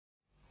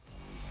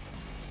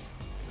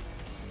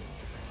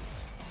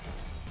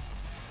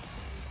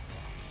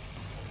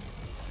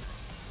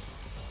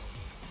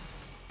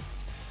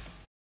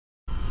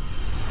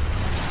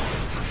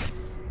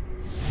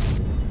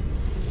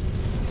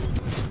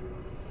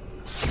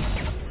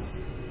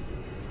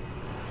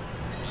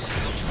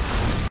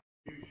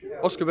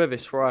Oscar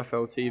Bevis for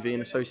IFL TV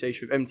in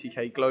association with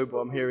MTK Global.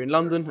 I'm here in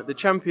London at the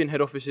Champion head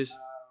offices,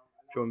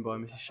 joined by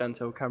Mrs.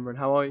 Chantelle Cameron.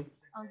 How are you?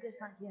 I'm good,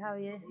 thank you. How are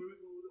you?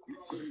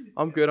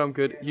 I'm good, I'm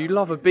good. You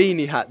love a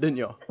beanie hat, didn't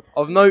you?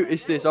 I've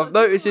noticed this. I've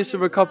noticed this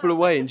from a couple of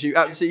weigh-ins. You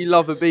absolutely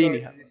love a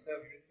beanie hat.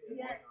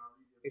 Yeah.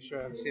 See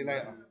you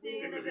later. See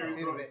you in a bit. See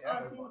you in a bit.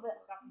 Oh, see you in a bit.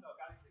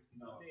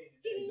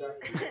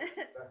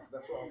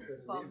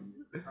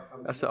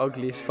 That's the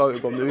ugliest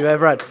photobomb that we've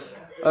ever had.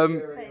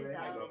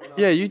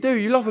 Yeah, you do.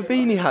 You love a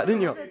beanie hat,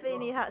 didn't I you? love a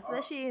beanie hat,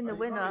 especially in the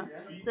winter.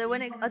 So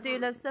I do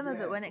love summer,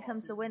 but when it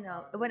comes to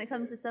winter, when it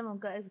comes to summer, I'm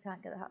gutted I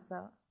can't get the hats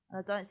out. And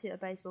I don't suit a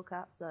baseball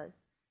cap, so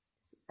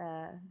just,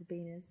 the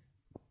beanies.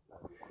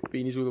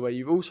 Beanies all the way.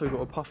 You've also got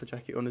a puffer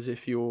jacket on as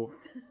if you're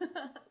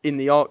in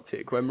the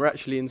Arctic when we're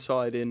actually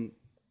inside in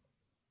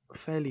a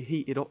fairly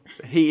heated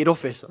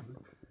office.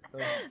 I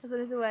just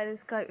wanted to wear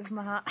this coat with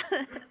my hat.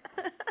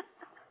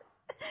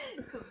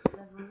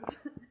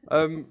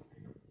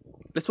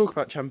 Let's talk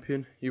about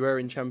Champion. You're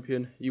wearing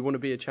Champion. You want to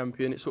be a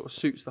champion. It sort of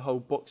suits the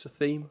whole boxer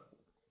theme.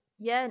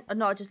 Yeah,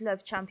 no, I just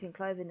love champion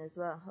clothing as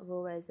well. I've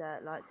always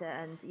liked it,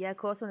 and yeah, of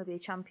course, I want to be a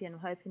champion. I'm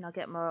hoping I'll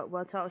get my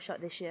world title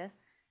shot this year.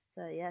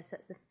 So yeah,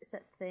 sets the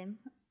theme.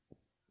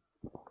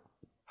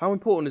 How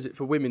important is it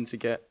for women to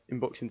get in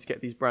boxing to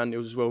get these brand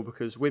deals as well?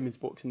 Because women's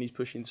boxing is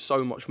pushing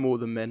so much more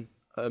than men.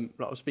 Like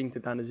I was speaking to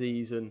Dan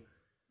Aziz and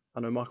I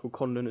know Michael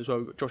Condon as well.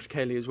 We've got Josh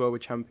Kelly as well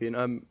with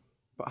Champion.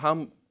 But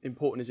how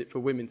important is it for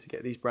women to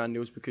get these brand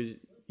deals? Because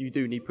you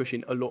do need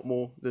pushing a lot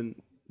more than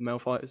male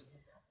fighters.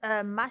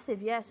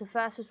 Massive, yeah. So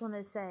first, I just want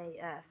to say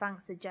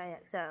thanks to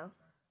JXL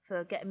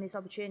for getting me this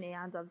opportunity,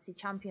 and obviously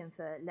Champion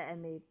for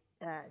letting me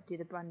do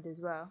the brand as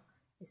well.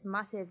 It's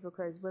massive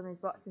because women's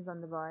boxing's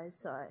on the rise.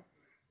 So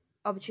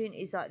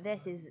opportunities like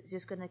this is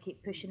just going to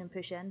keep pushing and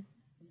pushing.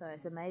 So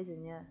it's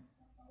amazing, yeah.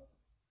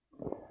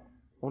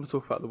 I want to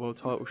talk about the world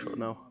title shot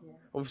now. Yeah.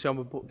 Obviously, I'm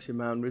a boxing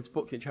man. It's a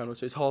boxing channel,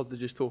 so it's hard to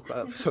just talk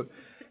about that. So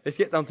let's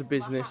get down to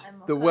business.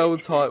 The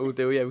world title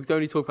deal. Yeah, we can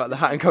only talk about the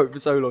hat and coat for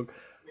so long.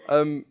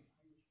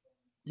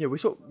 Yeah,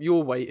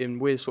 you're waiting.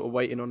 We're sort of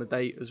waiting on a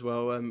date as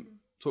well.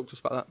 Talk to us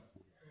about that.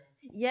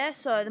 Yeah,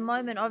 so at the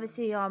moment,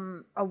 obviously, I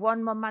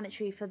won my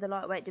mandatory for the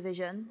lightweight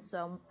division,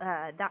 so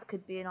that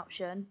could be an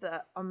option.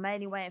 But I'm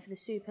mainly waiting for the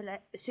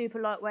super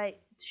lightweight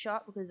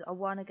shot because I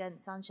won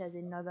against Sanchez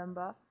in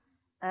November.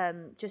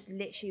 Just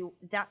literally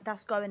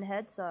that's going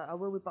ahead. So I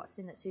will be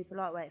boxing at super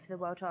lightweight for the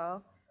world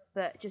title,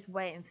 but just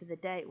waiting for the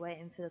date,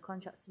 waiting for the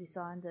contracts to be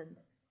signed, and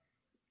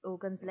all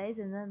guns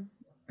blazing then.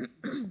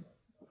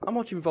 How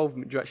much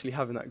involvement do you actually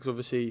have in that? Because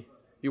obviously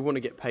you want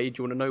to get paid,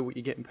 you want to know what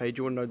you're getting paid,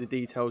 you want to know the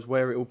details,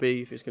 where it will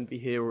be, if it's going to be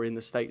here or in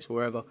the States or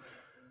wherever.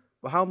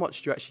 But how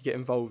much do you actually get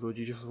involved, or do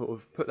you just sort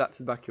of put that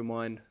to the back of your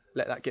mind,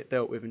 let that get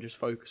dealt with and just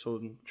focus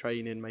on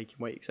training, making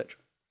weight, etc.?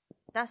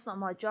 That's not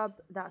my job,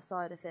 that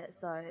side of it.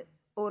 So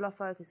all I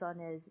focus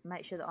on is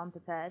make sure that I'm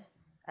prepared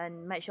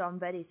and make sure I'm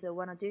ready. So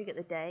when I do get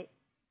the date,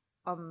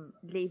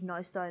 leave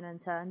no stone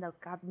unturned. I'll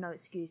have no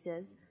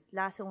excuses.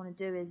 Last thing I want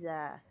to do is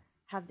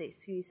have the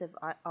excuse of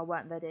I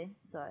weren't ready.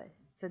 So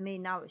for me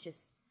now, it's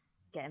just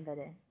getting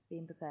ready,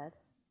 being prepared.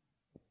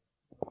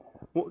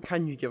 What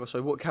can you give us?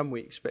 So what can we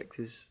expect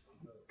is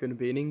going to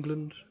be in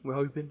England, we're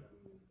hoping?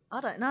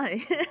 I don't know.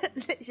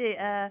 Literally,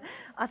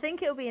 I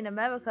think it'll be in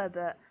America,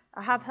 but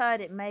I have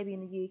heard it maybe in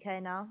the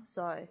UK now.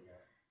 So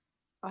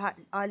I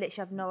literally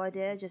have no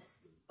idea.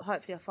 Just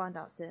hopefully I'll find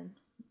out soon.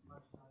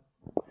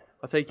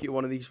 I take you're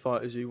one of these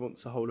fighters who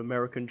wants a whole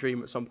American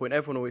dream at some point.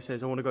 Everyone always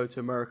says, I want to go to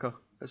America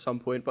at some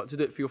point. But to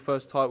do it for your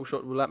first title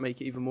shot, will that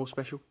make it even more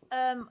special?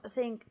 I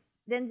think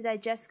at the end of the day,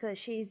 Jessica,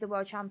 she's the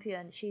world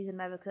champion. She's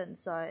American,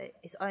 so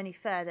it's only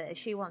fair that if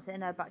she wants it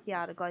in her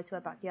backyard, I go to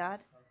her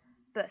backyard.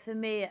 But for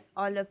me,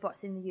 I love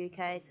boxing in the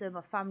UK, so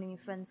my family and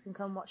friends can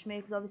come watch me.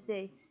 Because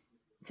obviously,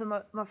 for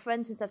my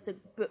friends and stuff to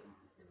book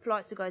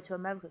flight to go to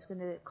America, it's going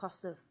to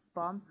cost a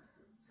bomb.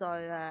 So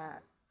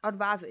I'd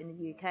rather it in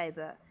the UK,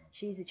 but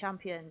she's the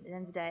champion. At the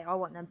end of the day, I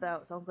want them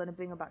belts. So I'm going to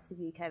bring her back to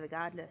the UK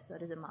regardless, so it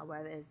doesn't matter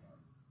where it is.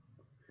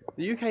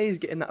 The UK is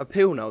getting that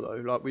appeal now,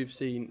 though. Like we've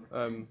seen,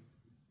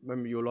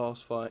 remember your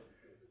last fight,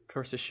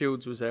 Clarissa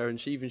Shields was there, and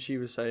she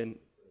was saying,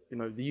 you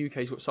know, the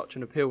UK's got such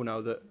an appeal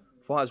now that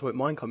fighters won't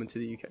mind coming to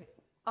the UK.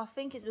 I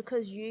think it's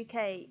because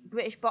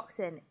British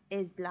boxing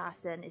is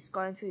blasting. It's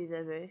going through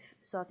the roof.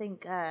 So I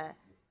think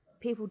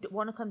people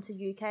want to come to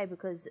UK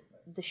because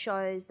the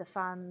shows, the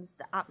fans,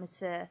 the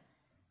atmosphere.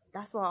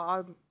 That's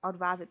why I'd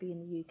rather it be in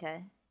the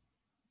UK.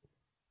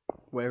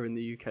 Where in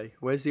the UK?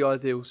 Where's the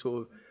ideal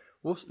sort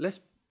of... Let's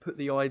put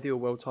the ideal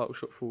world title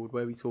shot forward.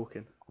 Where are we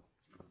talking?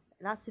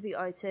 It'd have to be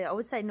O2. I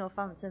would say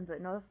Northampton,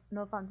 but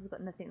Northampton's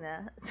got nothing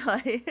there. So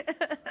I'm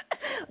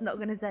not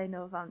going to say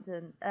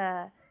Northampton.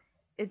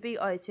 It'd be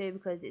O2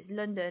 because it's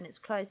London. It's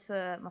close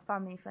for my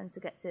family and friends to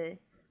get to.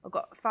 I've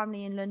got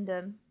family in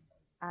London,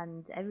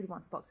 and everybody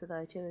wants to box at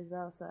O2 as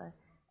well. So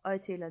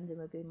O2 London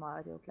would be my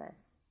ideal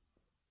place.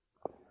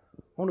 I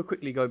want to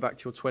quickly go back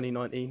to your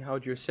 2019. How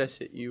do you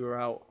assess it? You were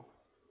out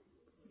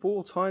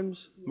 4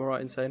 times. Am I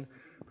right in saying?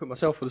 Put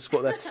myself on the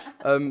spot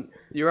there.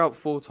 You were out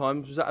 4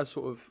 times. Was that a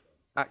sort of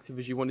active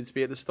as you wanted to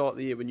be at the start of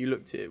the year? When you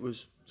looked at it, it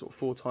was sort of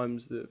 4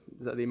 times is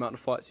that the amount of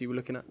fights you were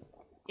looking at?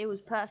 It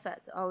was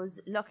perfect. I was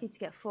lucky to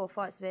get 4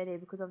 fights really,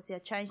 because obviously I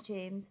changed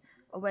teams.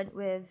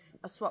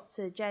 I swapped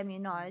to Jamie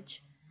and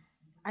Nige.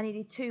 I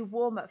needed 2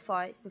 warm-up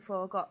fights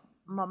before I got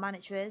my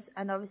mandatories,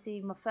 and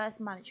obviously my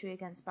first mandatory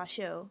against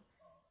Bashir,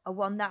 I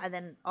won that, and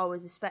then I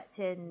was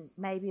expecting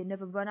maybe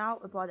another run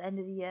out by the end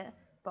of the year,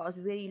 but I was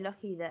really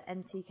lucky that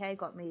MTK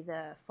got me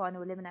the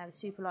final eliminator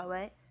super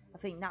lightweight. I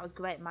think that was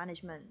great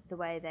management, the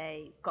way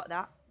they got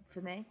that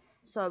for me.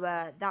 So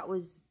that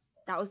was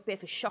a bit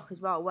of a shock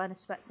as well. I weren't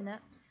expecting it.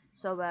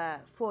 So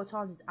 4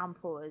 times is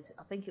ample.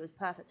 I think it was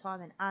perfect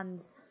timing.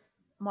 And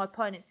my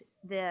opponents,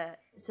 the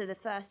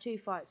first 2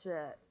 fights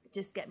were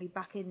just get me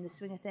back in the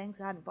swing of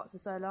things. I hadn't boxed for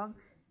so long,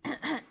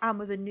 and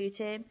with a new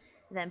team.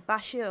 And then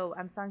Bashir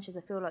and Sanchez,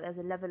 I feel like there's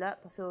a level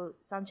up. I feel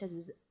Sanchez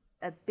was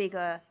a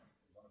bigger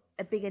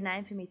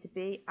name for me to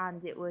beat,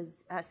 and it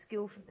was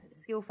skill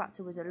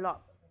factor was a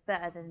lot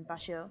better than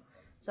Bashir.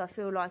 So I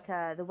feel like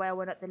the way I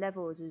went up the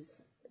levels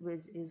was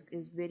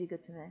really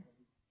good for me.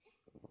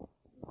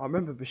 I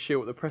remember Bashir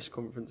at the press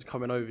conference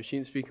coming over. She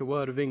didn't speak a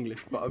word of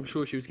English, but I'm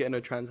sure she was getting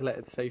her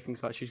translator to say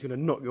things like she's going to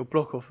knock your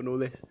block off and all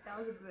this. That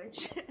was a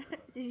bridge.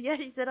 Yeah,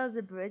 she said I was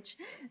a bridge,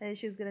 and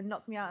she was going to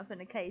knock me out in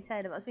front of Katie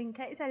Taylor. But I was thinking,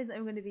 Katie Taylor's not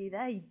even going to be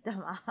there, you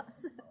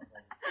dumbass.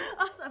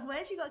 I was like,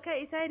 where's she got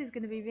Katie Taylor's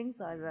going to be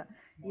ringside? But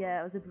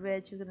yeah, it was a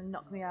bridge. She was going to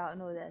knock me out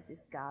and all this.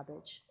 It's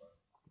garbage.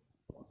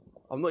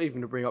 I'm not even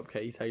going to bring up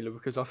Katie Taylor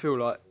because I feel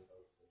like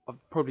I've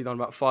probably done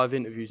about 5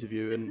 interviews of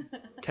you, and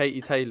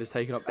Katie Taylor's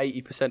taken up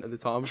 80% of the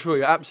time. I'm sure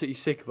you're absolutely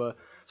sick of her,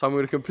 so I'm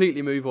going to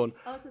completely move on.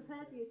 I was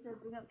prepared for you to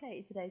bring up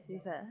Katie today, to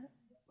be fair.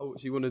 Oh,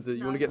 so you want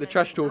to get the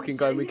trash talking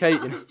going with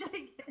Katie?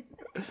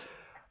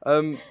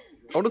 I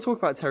want to talk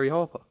about Terry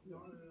Harper.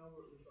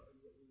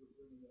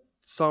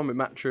 Simon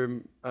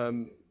Matcham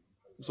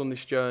was on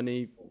this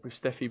journey with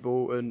Steffi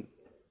Bolton,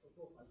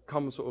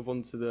 come sort of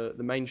onto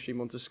the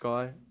mainstream, onto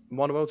Sky, and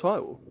won a world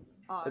title.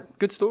 Oh.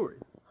 Good story.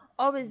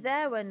 I was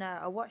there when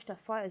I watched her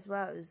fight as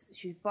well.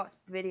 She boxed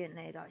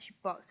brilliantly, like she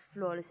boxed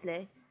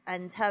flawlessly,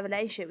 and her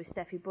relationship with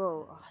Steffi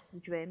Bull, it's a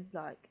dream.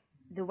 Like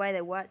the way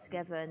they work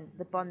together and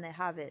the bond they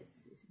have,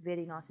 it's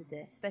really nice to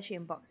see, especially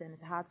in boxing.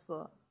 It's a hard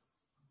sport,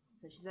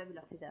 so she's very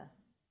lucky there.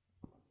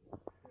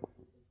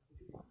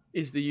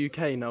 Is the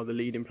UK now the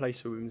leading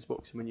place for women's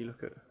boxing when you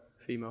look at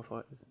female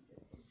fighters?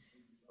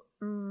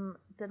 Don't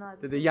know.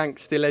 Do the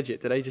Yanks still edge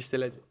it? Do they just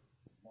still edge it?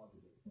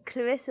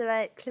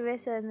 Clarissa,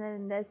 and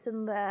then there's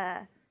some.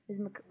 There's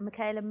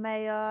Michaela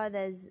Mayer,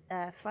 there's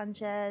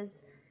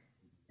Frances,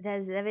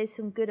 there is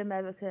some good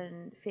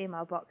American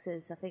female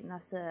boxers. I think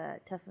that's a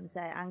tough one to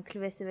say. And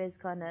Clarissa is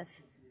kind of,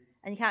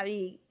 and you can't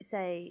really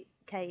say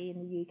Katie in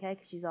the UK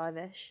because she's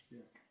Irish. Yeah.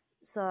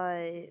 So,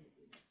 I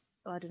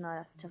don't know,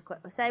 that's a tough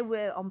question. I say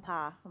we're on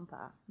par.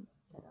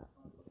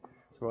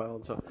 That's the right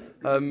answer.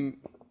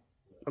 I'm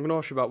going to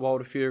ask you about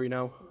Wilder Fury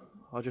now.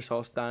 I just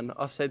asked Dan.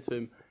 I said to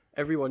him,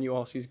 everyone you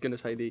ask is going to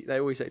say they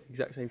always say the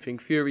exact same thing.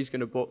 Fury's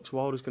going to box,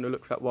 Wilder's going to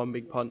look for that one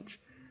big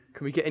punch.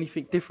 Can we get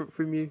anything different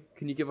from you?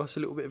 Can you give us a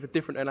little bit of a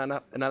different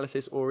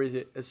analysis, or is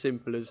it as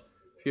simple as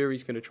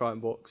Fury's going to try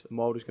and box and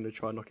Wilder's going to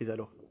try and knock his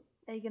head off?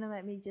 Are you going to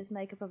make me just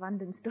make up a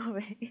random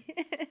story?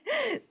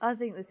 I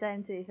think the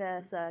same, to be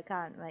fair, so I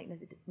can't make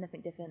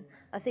nothing different.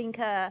 I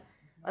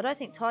don't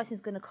think Tyson's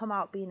going to come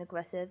out being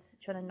aggressive,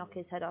 trying to knock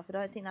his head off. I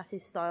don't think that's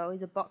his style.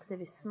 He's a boxer,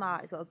 he's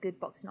smart, he's got a good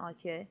boxing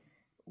IQ.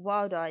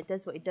 Wilder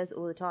does what he does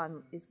all the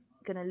time. He's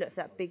going to look for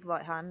that big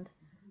right hand.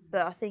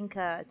 But I think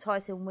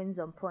Tyson wins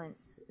on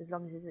points as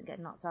long as he doesn't get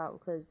knocked out,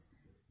 because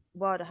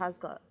Wilder has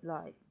got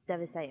like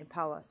devastating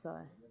power. So,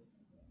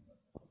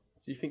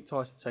 do you think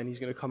Tyson saying he's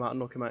going to come out and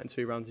knock him out in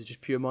 2 rounds is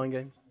just pure mind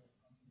games?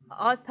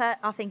 I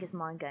think it's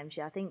mind games.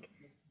 Yeah, I think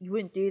you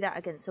wouldn't do that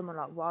against someone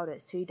like Wilder.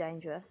 It's too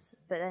dangerous.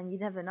 But then you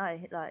never know.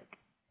 Like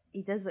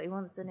he does what he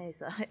wants, doesn't he?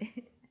 So I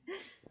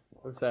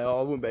would say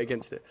I wouldn't bet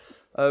against it.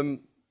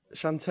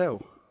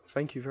 Chantelle,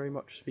 thank you very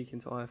much for speaking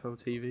to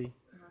IFL TV.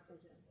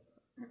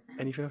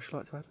 Anything else you'd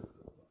like to add?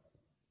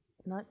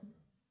 No.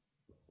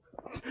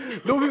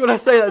 Normally when I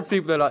say that to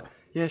people, they're like,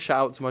 yeah,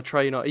 shout out to my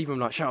trainer, even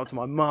like shout out to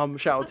my mum,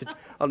 shout out to, I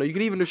don't know, you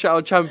could even have shout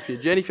out Champion.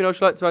 Do you anything else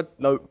you'd like to add?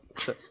 No,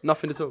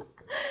 nothing at all.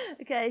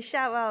 Okay,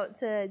 shout out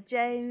to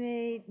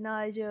Jamie,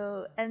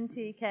 Nigel,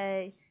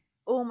 MTK,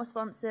 all my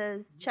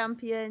sponsors,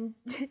 Champion,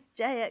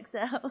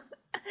 JXL.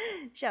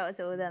 Shout out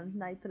to all of them.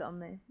 Now you put it on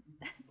me.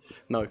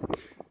 No.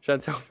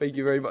 Chantelle, thank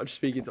you very much for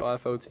speaking to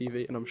IFL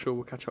TV, and I'm sure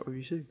we'll catch up with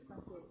you soon.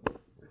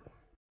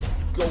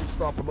 Gold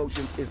Star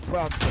Promotions is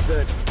proud to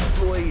present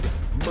Floyd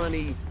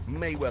Money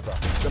Mayweather.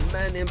 The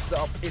man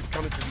himself is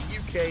coming to the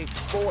UK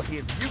for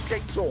his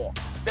UK tour,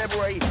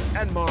 February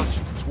and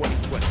March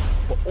 2020.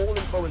 For all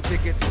info and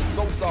tickets,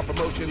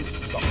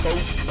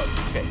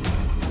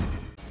 goldstarpromotions.co.uk.